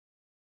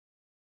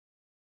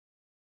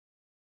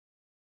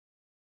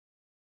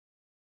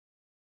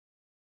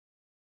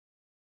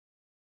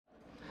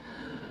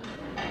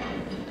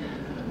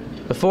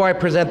Before I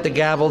present the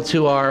gavel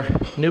to our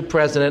new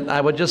president, I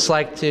would just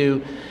like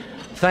to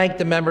thank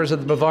the members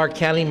of the Brevard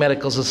County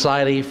Medical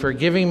Society for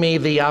giving me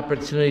the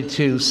opportunity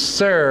to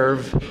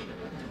serve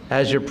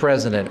as your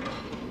president.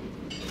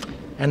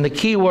 And the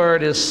key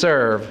word is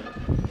serve.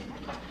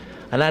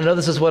 And I know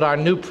this is what our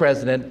new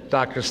president,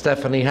 Dr.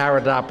 Stephanie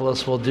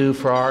Haridopolis, will do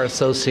for our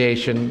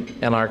association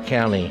and our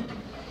county.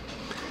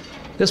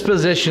 This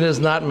position is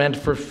not meant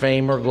for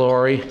fame or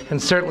glory,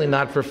 and certainly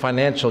not for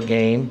financial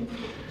gain,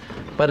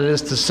 but it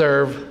is to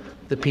serve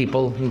the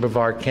people in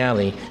Brevard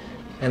County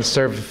and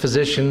serve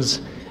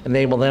physicians,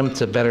 enable them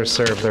to better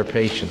serve their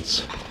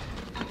patients.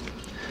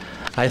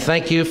 I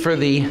thank you for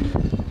the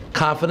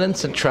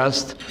confidence and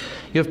trust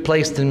you have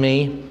placed in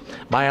me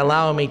by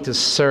allowing me to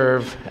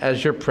serve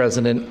as your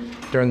president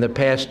during the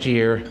past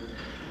year,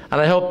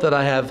 and I hope that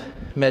I have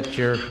met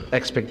your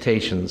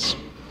expectations.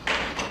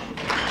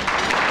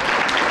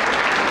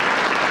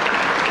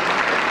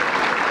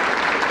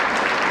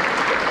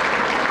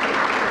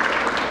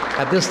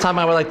 At this time,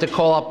 I would like to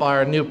call up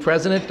our new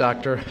president,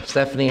 Dr.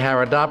 Stephanie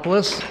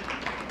Haridopolis.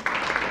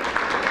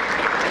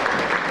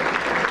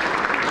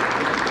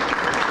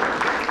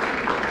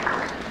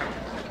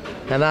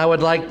 And I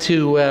would like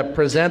to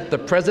present the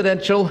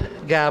presidential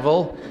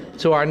gavel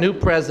to our new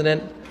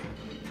president,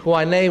 who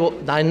I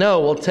know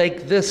will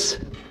take this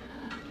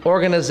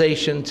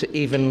organization to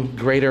even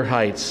greater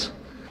heights.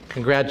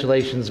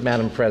 Congratulations,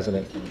 Madam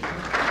President.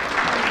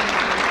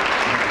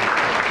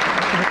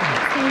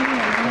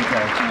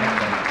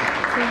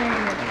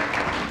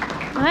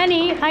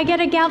 Honey, I get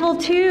a gavel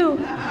too.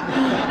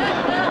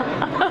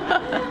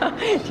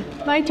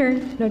 My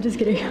turn. No, just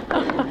kidding.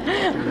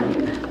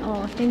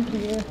 Oh, thank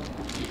you.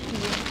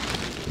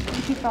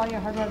 Thank you for all your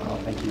hard work. Oh,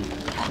 thank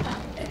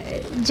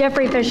you.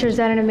 Jeffrey Fisher's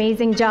done an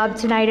amazing job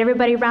tonight.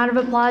 Everybody, round of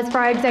applause for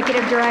our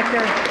executive director.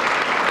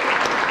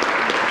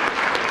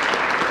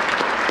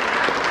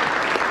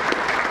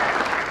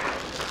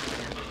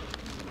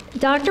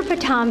 Dr.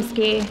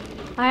 Potomski,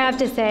 I have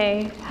to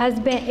say,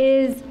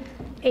 is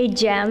a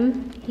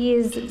gem. He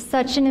is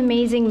such an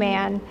amazing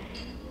man.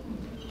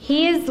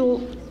 He is.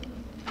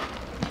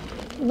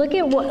 Look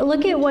at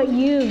what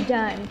you've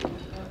done.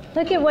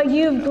 Look at what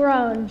you've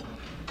grown.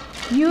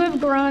 You have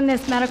grown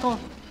this medical.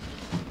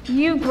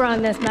 You've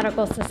grown this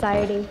medical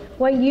society.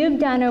 What you've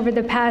done over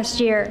the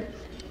past year,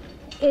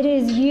 it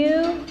is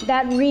you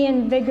that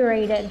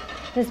reinvigorated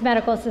this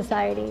medical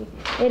society.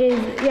 It is,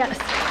 yes.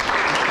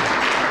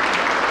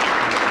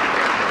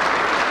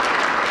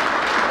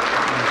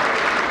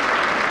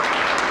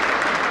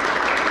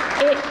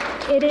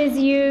 It is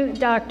you,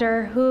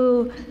 doctor,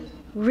 who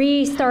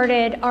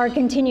restarted our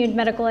continued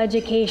medical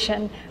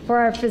education for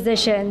our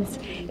physicians.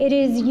 It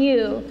is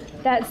you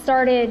that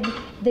started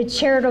the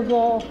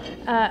charitable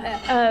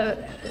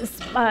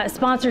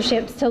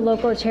sponsorships to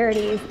local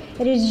charities.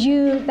 It is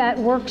you that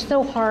worked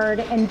so hard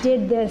and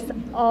did this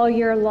all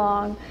year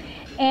long.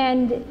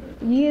 And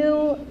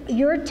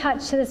your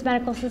touch to this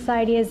medical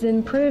society has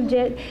improved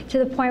it to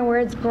the point where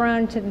it's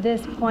grown to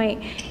this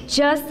point,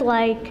 just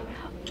like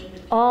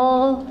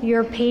all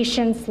your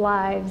patients'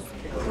 lives.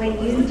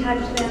 When you touch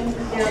them,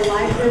 their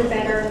lives are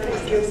better.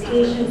 Your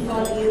patients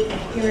love you.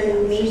 You're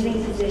an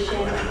amazing physician,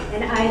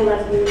 and I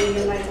love you, and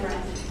you're my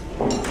friend.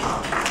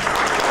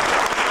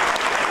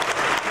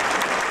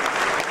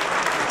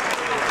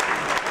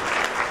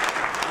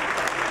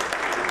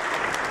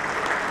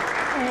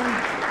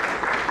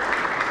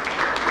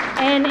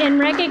 And in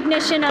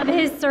recognition of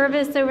his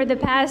service over the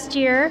past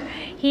year,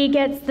 he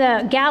gets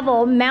the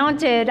gavel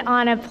mounted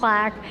on a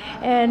plaque.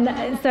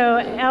 And so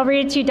I'll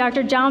read it to you,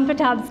 Dr. John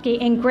Potomski.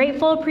 In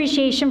grateful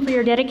appreciation for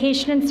your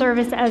dedication and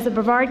service as the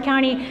Brevard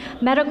County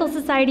Medical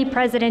Society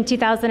President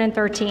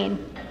 2013.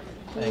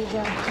 There you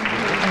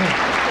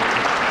go.